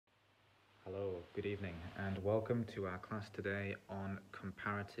Hello, good evening, and welcome to our class today on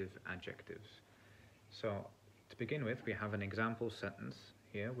comparative adjectives. So, to begin with, we have an example sentence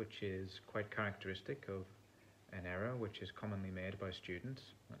here which is quite characteristic of an error which is commonly made by students.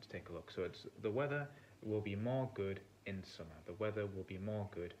 Let's take a look. So it's the weather will be more good in summer. The weather will be more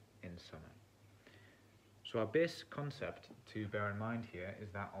good in summer. So our base concept to bear in mind here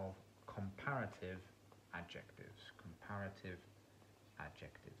is that of comparative adjectives. Comparative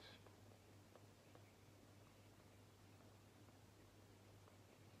adjectives.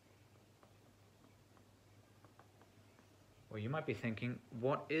 Well, you might be thinking,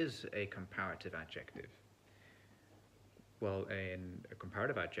 what is a comparative adjective? Well, a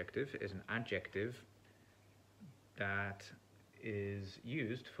comparative adjective is an adjective that is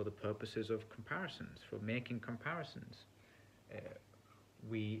used for the purposes of comparisons, for making comparisons.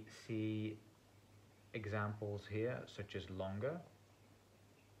 We see examples here such as longer,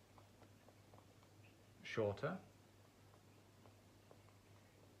 shorter,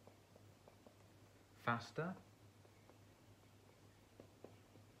 faster,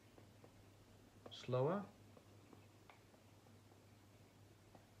 slower,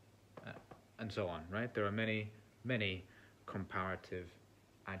 and so on, right? There are many comparative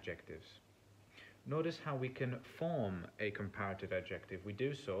adjectives. Notice how we can form a comparative adjective. We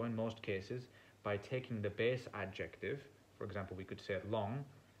do so in most cases by taking the base adjective. For example, we could say long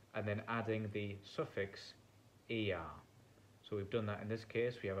and then adding the suffix er. So we've done that in this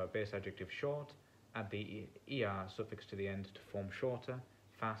case. We have our base adjective short, add the er suffix to the end to form shorter,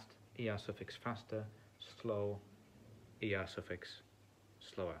 fast, er suffix faster, slow, er suffix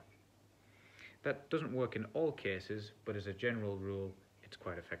slower. That doesn't work in all cases, but as a general rule, it's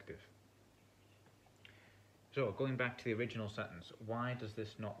quite effective. So, going back to the original sentence, why does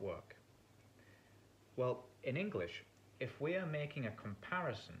this not work? Well, in English, if we are making a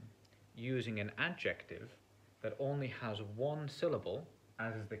comparison using an adjective that only has one syllable,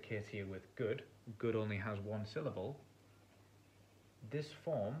 as is the case here with good, good only has one syllable, this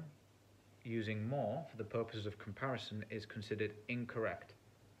form, using more for the purposes of comparison, is considered incorrect.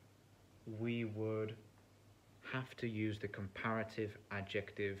 We would have to use the comparative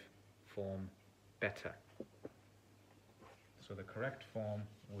adjective form better. So the correct form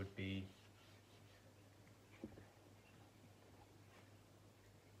would be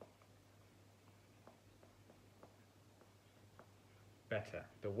better.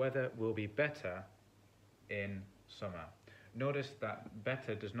 The weather will be better in summer. Notice that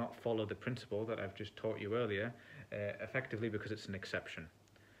better does not follow the principle that I've just taught you earlier, effectively because it's an exception.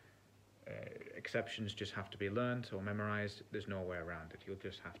 Exceptions just have to be learned or memorized. There's no way around it. You'll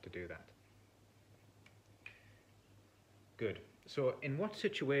just have to do that. Good. So in what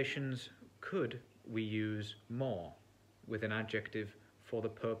situations could we use more with an adjective for the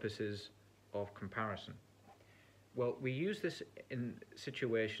purposes of comparison? Well, we use this in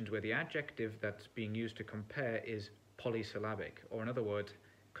situations where the adjective that's being used to compare is polysyllabic, or in other words,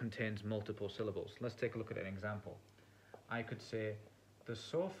 contains multiple syllables. Let's take a look at an example. I could say, the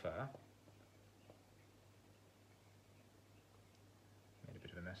sofa, made a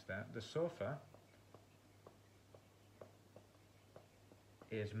bit of a mess there, the sofa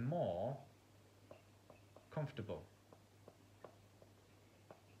is more comfortable.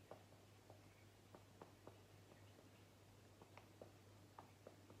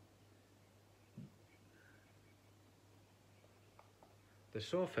 The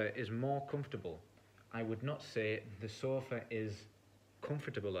sofa is more comfortable. I would not say the sofa is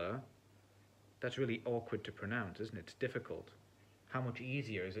comfortabler. That's really awkward to pronounce, isn't it? It's difficult. How much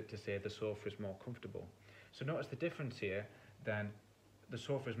easier is it to say the sofa is more comfortable? So notice the difference here. Then the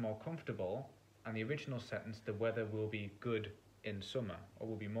sofa is more comfortable, and the original sentence, the weather will be good in summer, or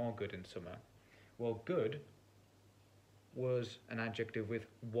will be more good in summer. Well, good was an adjective with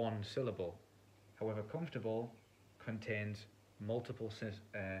one syllable. However, comfortable contains multiple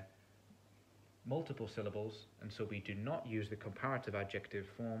syllables, and so we do not use the comparative adjective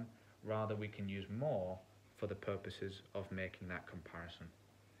form. Rather, we can use more for the purposes of making that comparison.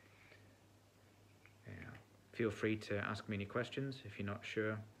 Feel free to ask me any questions if you're not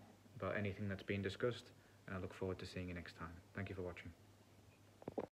sure about anything that's been discussed, and I look forward to seeing you next time. Thank you for watching.